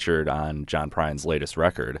was featured on John Prine's latest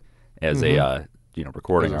record as a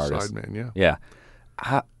recording As a artist. sideman, Yeah.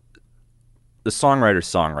 The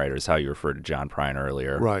songwriter is how you referred to John Prine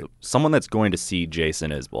earlier. Right. Someone that's going to see Jason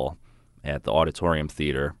Isbell at the Auditorium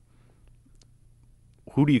Theater,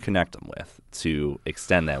 who do you connect him with to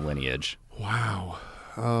extend that lineage? Wow.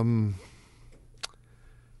 I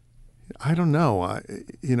don't know.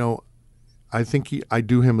 I think I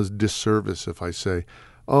do him a disservice if I say,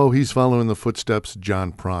 oh, he's following the footsteps of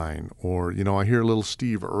John Prine, or, you know, I hear a little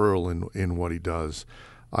Steve Earle in what he does.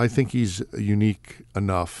 I think he's unique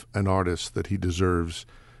enough an artist that he deserves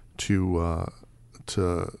to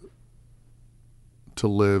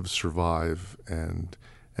live, survive, and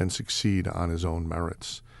succeed on his own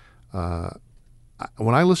merits.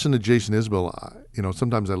 When I listen to Jason Isbell,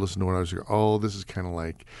 sometimes I listen to what I was like, oh, this is kind of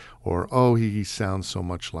like, or oh, he sounds so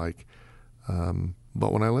much like.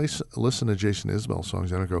 But when I listen to Jason Isbell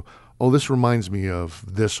songs, I don't go, oh, this reminds me of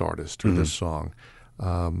this artist or this song.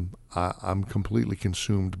 I'm completely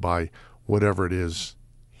consumed by whatever it is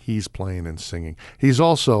he's playing and singing. He's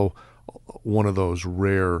also one of those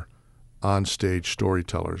rare onstage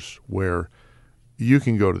storytellers where you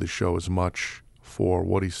can go to the show as much for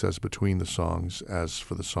what he says between the songs as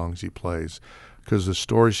for the songs he plays, because the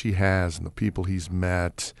stories he has and the people he's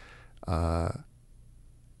met,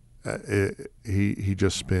 he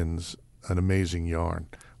just spins an amazing yarn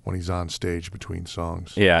when he's on stage between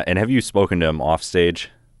songs. Yeah, and have you spoken to him off stage?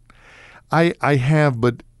 I have,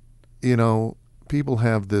 but people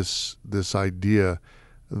have this idea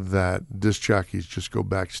that disc jockeys just go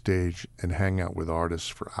backstage and hang out with artists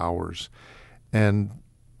for hours, and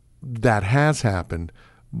that has happened,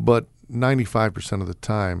 but 95% of the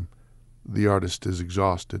time the artist is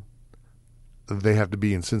exhausted. They have to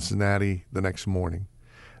be in Cincinnati the next morning.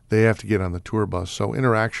 They have to get on the tour bus, so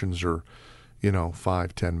interactions are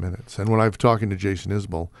 5-10 minutes. And when I've talking to Jason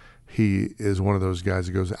Isbell, he is one of those guys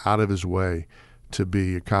that goes out of his way to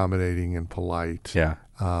be accommodating and polite. Yeah.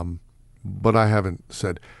 But I haven't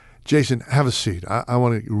said, Jason, have a seat. I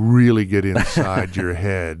want to really get inside your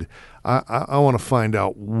head. I want to find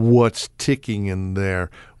out what's ticking in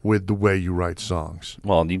there with the way you write songs.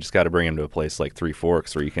 Well, you just got to bring him to a place like Three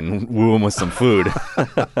Forks where you can woo him with some food.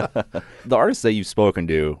 The artists that you've spoken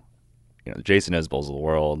to, Jason Isbell's of the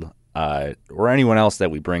world, or anyone else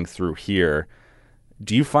that we bring through here,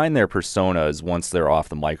 do you find their personas, once they're off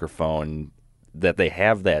the microphone, that they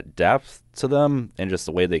have that depth to them and just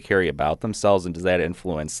the way they carry about themselves, and does that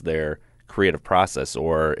influence their creative process,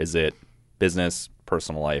 or is it business,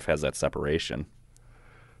 personal life has that separation?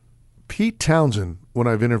 Pete Townsend, when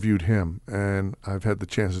I've interviewed him, and I've had the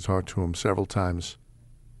chance to talk to him several times,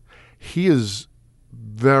 he is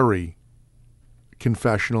very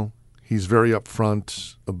confessional. He's very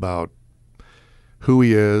upfront about who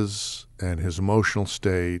he is and his emotional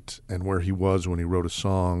state and where he was when he wrote a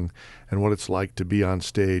song and what it's like to be on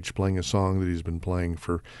stage playing a song that he's been playing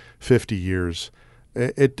for 50 years.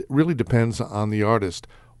 It really depends on the artist.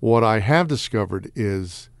 What I have discovered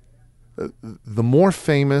is the more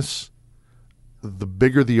famous, the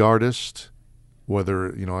bigger the artist,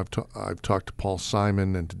 whether, I've talked to Paul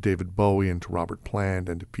Simon and to David Bowie and to Robert Plant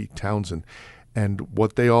and to Pete Townsend, and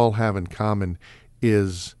what they all have in common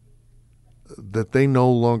is that they no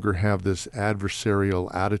longer have this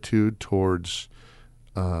adversarial attitude towards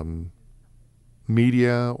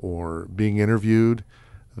media or being interviewed,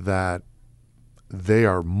 that they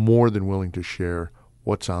are more than willing to share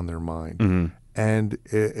what's on their mind. Mm-hmm. And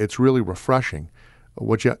it's really refreshing.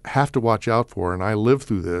 What you have to watch out for, and I lived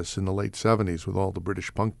through this in the late 70s with all the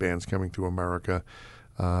British punk bands coming to America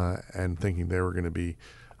and thinking they were going to be,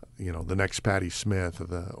 the next Patti Smith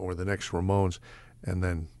or the next Ramones, and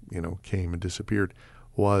then, came and disappeared,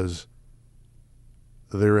 was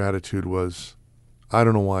their attitude was, I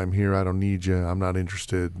don't know why I'm here. I don't need you. I'm not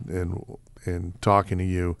interested in talking to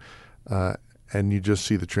you. And you just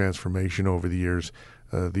see the transformation over the years.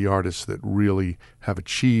 The artists that really have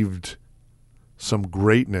achieved some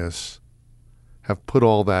greatness have put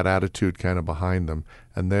all that attitude kind of behind them,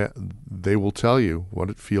 and they will tell you what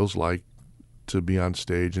it feels like to be on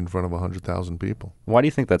stage in front of 100,000 people. Why do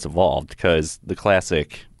you think that's evolved? Because the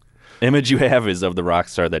classic image you have is of the rock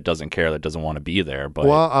star that doesn't care, that doesn't want to be there. But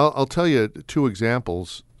well, I'll tell you two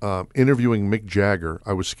examples. Interviewing Mick Jagger,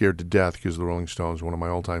 I was scared to death because the Rolling Stones, one of my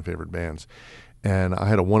all-time favorite bands. And I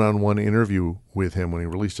had a one-on-one interview with him when he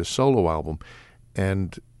released his solo album.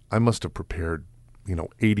 And I must have prepared,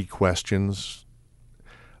 80 questions.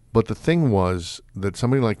 But the thing was that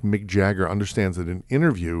somebody like Mick Jagger understands that an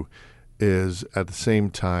interview is at the same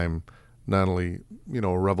time not only,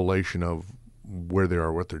 a revelation of where they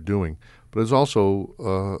are, what they're doing, but it's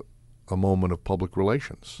also a moment of public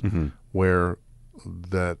relations where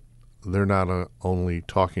that they're not only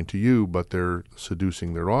talking to you, but they're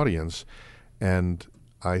seducing their audience. And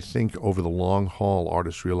I think over the long haul,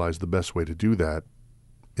 artists realize the best way to do that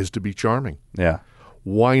is to be charming. Yeah.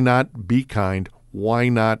 Why not be kind? Why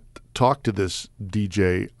not talk to this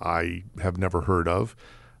DJ I have never heard of?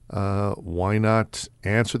 Why not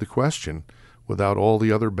answer the question without all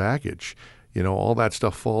the other baggage? All that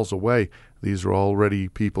stuff falls away. These are already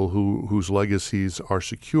people whose legacies are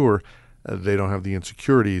secure. They don't have the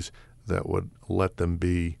insecurities that would let them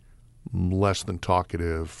be less than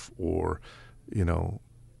talkative or,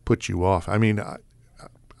 put you off. I mean,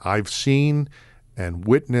 I've seen and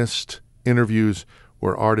witnessed interviews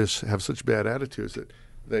where artists have such bad attitudes that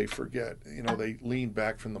they forget. They lean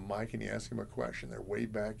back from the mic and you ask them a question. They're way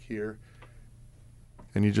back here.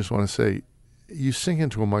 And you just want to say, you sing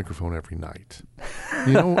into a microphone every night.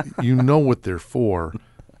 You know what they're for.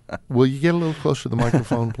 Will you get a little closer to the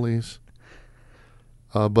microphone, please?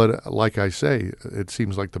 But like I say, it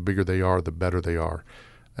seems like the bigger they are, the better they are.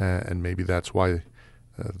 And maybe that's why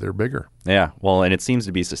they're bigger. Yeah, well, and it seems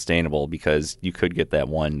to be sustainable because you could get that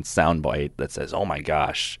one soundbite that says, oh my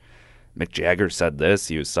gosh, Mick Jagger said this,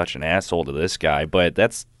 he was such an asshole to this guy, but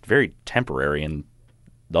that's very temporary, and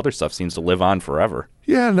the other stuff seems to live on forever.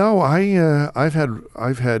 Yeah, no, I've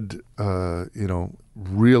had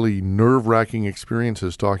really nerve-wracking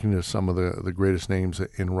experiences talking to some of the greatest names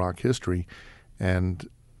in rock history, and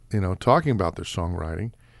talking about their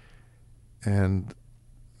songwriting. And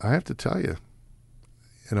I have to tell you,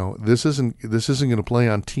 this isn't going to play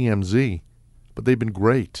on TMZ, but they've been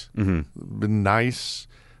great, been nice,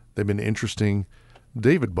 they've been interesting.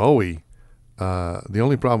 David Bowie, the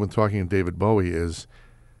only problem with talking to David Bowie is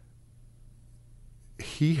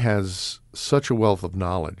he has such a wealth of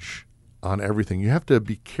knowledge on everything. You have to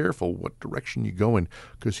be careful what direction you go in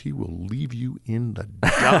because he will leave you in the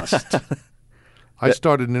dust. I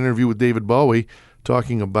started an interview with David Bowie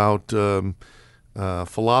talking about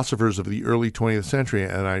philosophers of the early 20th century,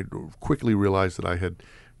 and I quickly realized that I had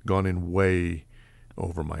gone in way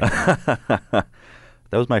over my head.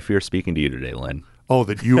 That was my fear speaking to you today, Lynn. Oh,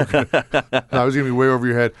 that you were I was going to be way over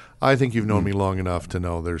your head. I think you've known me long enough to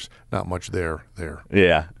know there's not much there.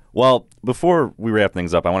 Yeah. Well, before we wrap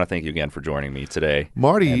things up, I want to thank you again for joining me today.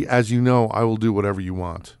 Marty, as you know, I will do whatever you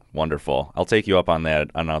want. Wonderful. I'll take you up on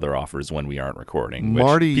that on other offers when we aren't recording, which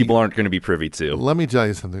Marty, people aren't going to be privy to. Let me tell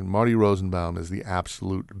you something. Marty Rosenbaum is the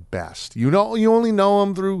absolute best. You only know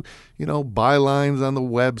him through, bylines on the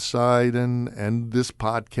website and this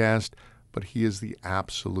podcast, but he is the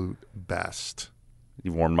absolute best.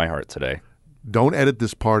 You've warmed my heart today. Don't edit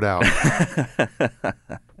this part out.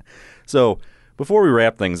 So, before we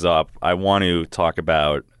wrap things up, I want to talk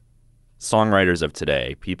about songwriters of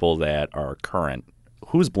today, people that are current.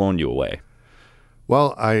 Who's blown you away?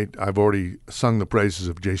 Well, I've already sung the praises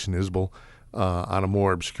of Jason Isbell. On a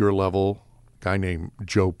more obscure level, a guy named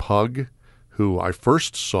Joe Pug, who I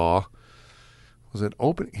first saw, he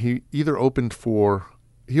opened for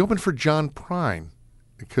John Prine,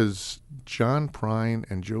 because John Prine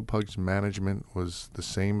and Joe Pug's management was the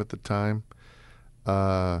same at the time.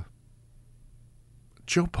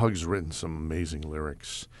 Joe Pug's written some amazing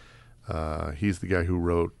lyrics. He's the guy who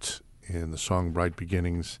wrote in the song Bright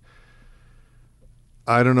Beginnings,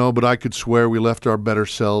 I don't know, but I could swear we left our better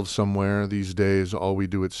selves somewhere. These days, all we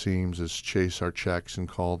do, it seems, is chase our checks and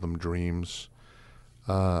call them dreams.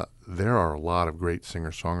 There are a lot of great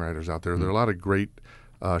singer-songwriters out there. There are a lot of great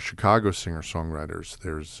Chicago singer-songwriters.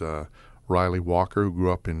 There's Riley Walker, who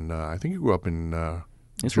grew up in, I think he grew up in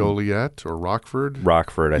Joliet or Rockford.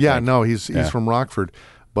 Rockford, I think. Yeah, no, he's from Rockford,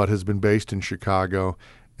 but has been based in Chicago,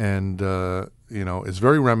 and is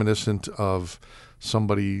very reminiscent of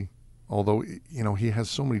somebody although, he has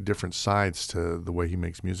so many different sides to the way he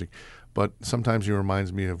makes music. But sometimes he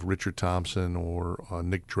reminds me of Richard Thompson or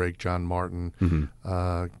Nick Drake, John Martin,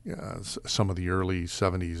 some of the early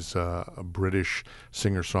 70s British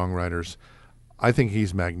singer-songwriters. I think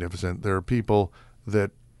he's magnificent. There are people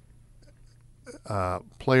that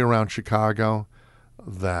play around Chicago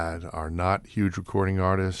that are not huge recording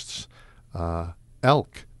artists.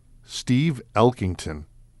 Steve Elkington.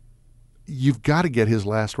 You've got to get his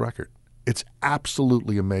last record. It's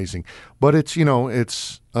absolutely amazing. But it's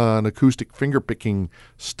an acoustic finger-picking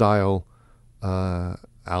style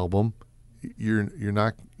album. You're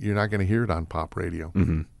not going to hear it on pop radio.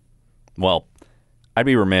 Mm-hmm. Well, I'd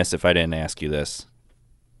be remiss if I didn't ask you this.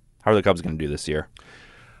 How are the Cubs going to do this year?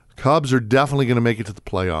 Cubs are definitely going to make it to the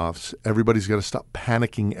playoffs. Everybody's got to stop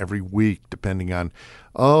panicking every week, depending on,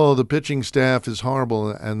 the pitching staff is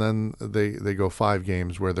horrible, and then they go 5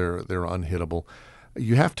 games where they're unhittable.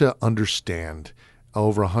 You have to understand,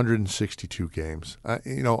 over 162 games.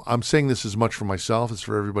 I'm saying this as much for myself as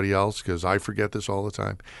for everybody else, because I forget this all the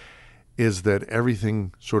time, is that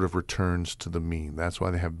everything sort of returns to the mean. That's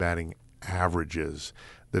why they have batting averages,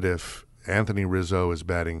 that if Anthony Rizzo is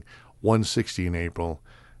batting 160 in April,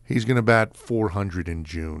 he's going to bat 400 in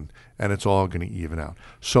June, and it's all going to even out.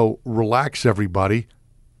 So relax, everybody.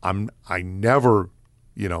 I never,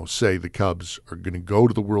 say the Cubs are going to go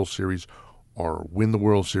to the World Series or win the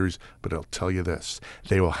World Series, but I'll tell you this.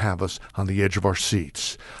 They will have us on the edge of our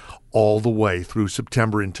seats all the way through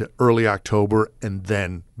September into early October and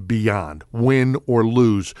then beyond. Win or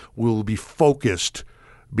lose, we'll be focused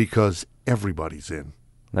because everybody's in.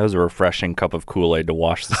 That was a refreshing cup of Kool-Aid to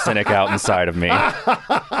wash the cynic out inside of me.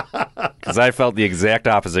 Because I felt the exact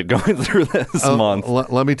opposite going through this month.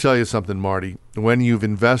 Let me tell you something, Marty. When you've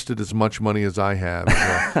invested as much money as I have,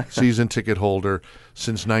 as a season ticket holder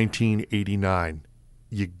since 1989,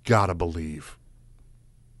 you gotta believe.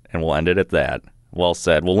 And we'll end it at that. Well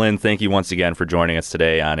said. Well, Lynn, thank you once again for joining us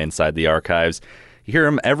today on Inside the Archives. You hear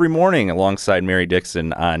him every morning alongside Mary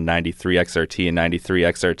Dixon on 93XRT and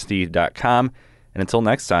 93XRT.com. And until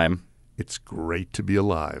next time, it's great to be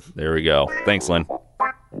alive. There we go. Thanks, Lynn.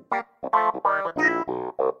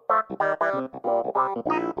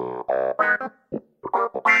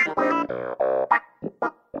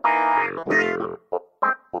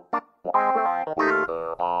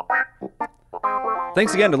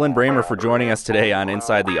 Thanks again to Lynn Bramer for joining us today on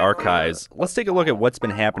Inside the Archives. Let's take a look at what's been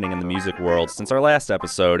happening in the music world since our last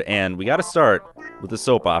episode, and we got to start with the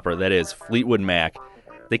soap opera that is Fleetwood Mac.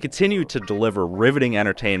 They continue to deliver riveting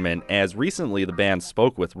entertainment, as recently the band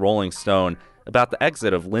spoke with Rolling Stone about the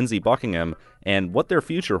exit of Lindsey Buckingham and what their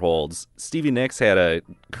future holds. Stevie Nicks had a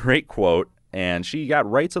great quote, and she got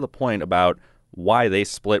right to the point about why they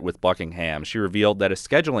split with Buckingham. She revealed that a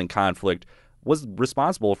scheduling conflict was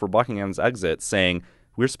responsible for Buckingham's exit, saying,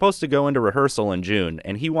 "We were supposed to go into rehearsal in June,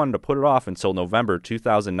 and he wanted to put it off until November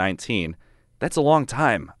 2019. That's a long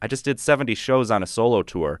time. I just did 70 shows on a solo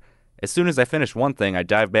tour. As soon as I finish one thing, I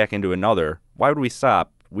dive back into another. Why would we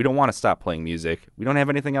stop? We don't want to stop playing music. We don't have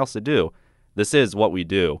anything else to do. This is what we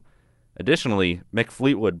do." Additionally, Mick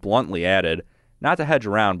Fleetwood bluntly added, "Not to hedge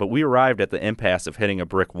around, but we arrived at the impasse of hitting a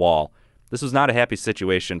brick wall. This was not a happy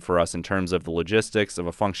situation for us in terms of the logistics of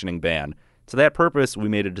a functioning band. To that purpose, we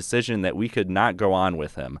made a decision that we could not go on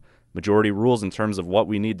with him. Majority rules in terms of what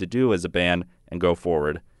we need to do as a band and go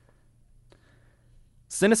forward."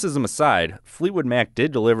 Cynicism aside, Fleetwood Mac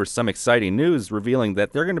did deliver some exciting news, revealing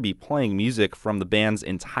that they're going to be playing music from the band's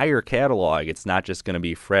entire catalog. It's not just going to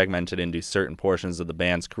be fragmented into certain portions of the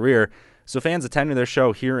band's career. So fans attending their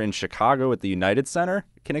show here in Chicago at the United Center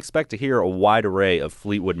can expect to hear a wide array of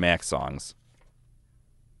Fleetwood Mac songs.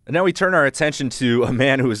 And now we turn our attention to a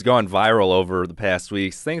man who has gone viral over the past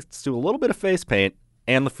weeks thanks to a little bit of face paint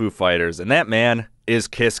and the Foo Fighters, and that man is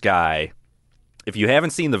Kiss Guy. If you haven't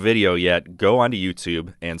seen the video yet, go onto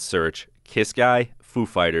YouTube and search Kiss Guy Foo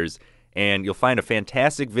Fighters, and you'll find a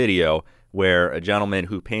fantastic video where a gentleman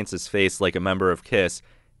who paints his face like a member of Kiss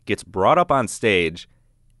gets brought up on stage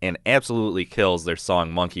and absolutely kills their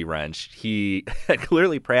song Monkey Wrench. He had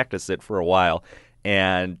clearly practiced it for a while,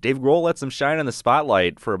 and Dave Grohl lets him shine in the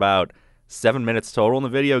spotlight for about 7 minutes total in the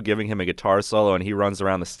video, giving him a guitar solo, and he runs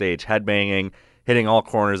around the stage headbanging, hitting all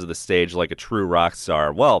corners of the stage like a true rock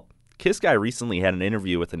star. Well, Kiss Guy recently had an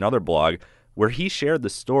interview with another blog where he shared the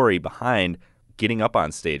story behind getting up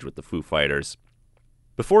on stage with the Foo Fighters.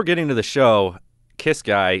 Before getting to the show, Kiss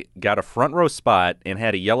Guy got a front row spot and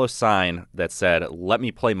had a yellow sign that said, "Let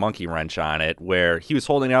me play Monkey Wrench" on it, where he was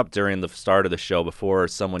holding up during the start of the show before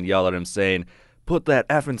someone yelled at him saying, "Put that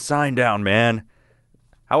effing sign down, man."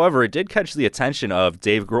 However, it did catch the attention of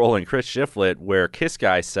Dave Grohl and Chris Shiflett, where Kiss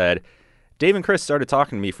Guy said, Dave and Chris started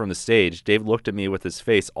talking to me from the stage. Dave looked at me with his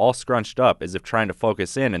face all scrunched up as if trying to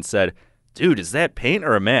focus in and said, "Dude, is that paint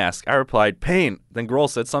or a mask?" I replied, "Paint." Then Grohl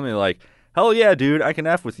said something like, "Hell yeah, dude, I can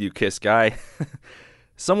F with you, Kiss guy."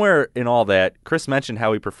 Somewhere in all that, Chris mentioned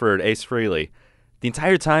how he preferred Ace Frehley. The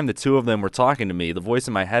entire time the two of them were talking to me, the voice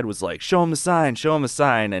in my head was like, "Show him the sign, show him the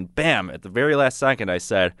sign," and bam, at the very last second I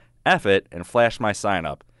said, "F it," and flashed my sign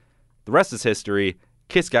up. The rest is history.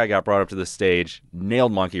 Kiss guy got brought up to the stage,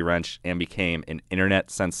 nailed Monkey Wrench, and became an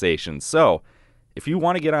internet sensation. So, if you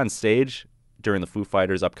want to get on stage during the Foo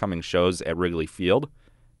Fighters' upcoming shows at Wrigley Field,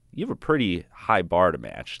 you have a pretty high bar to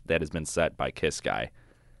match that has been set by Kiss guy.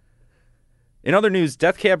 In other news,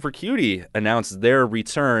 Death Cab for Cutie announced their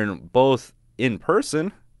return both in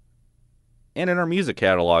person and in our music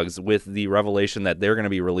catalogs with the revelation that they're going to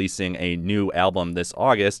be releasing a new album this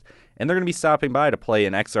August, and they're going to be stopping by to play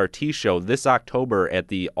an XRT show this October at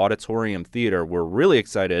the Auditorium Theater. We're really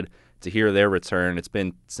excited to hear their return. It's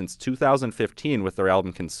been since 2015 with their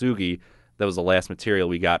album Kintsugi. That was the last material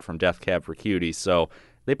we got from Death Cab for Cutie. So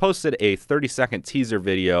they posted a 30-second teaser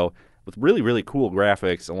video with really, really cool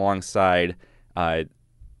graphics alongside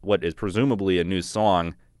what is presumably a new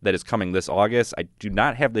song that is coming this August. I do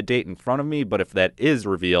not have the date in front of me, but if that is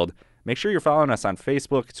revealed, make sure you're following us on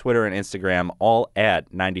Facebook, Twitter, and Instagram, all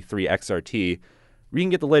at 93XRT, where you can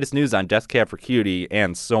get the latest news on Death Cab for Cutie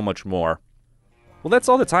and so much more. Well, that's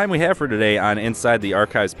all the time we have for today on Inside the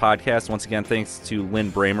Archives podcast. Once again, thanks to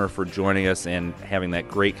Lynn Bramer for joining us and having that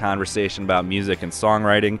great conversation about music and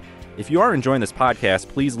songwriting. If you are enjoying this podcast,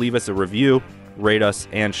 please leave us a review, rate us,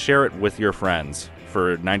 and share it with your friends.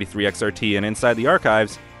 For 93XRT and Inside the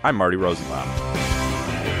Archives, I'm Marty Rosenbaum.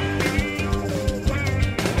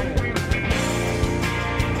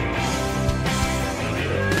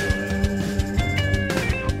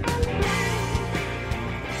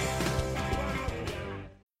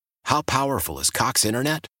 How powerful is Cox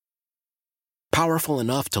Internet? Powerful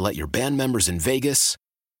enough to let your band members in Vegas,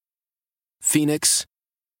 Phoenix,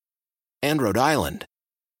 and Rhode Island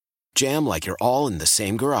jam like you're all in the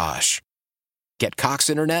same garage. Get Cox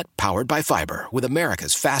Internet powered by fiber with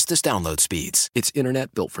America's fastest download speeds. It's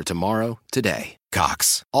internet built for tomorrow, today.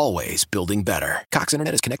 Cox, always building better. Cox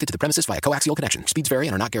Internet is connected to the premises via coaxial connection. Speeds vary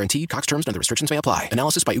and are not guaranteed. Cox terms and other restrictions may apply.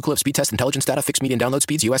 Analysis by Ookla Speed Test Intelligence Data. Fixed median download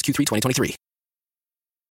speeds. US Q3 2023.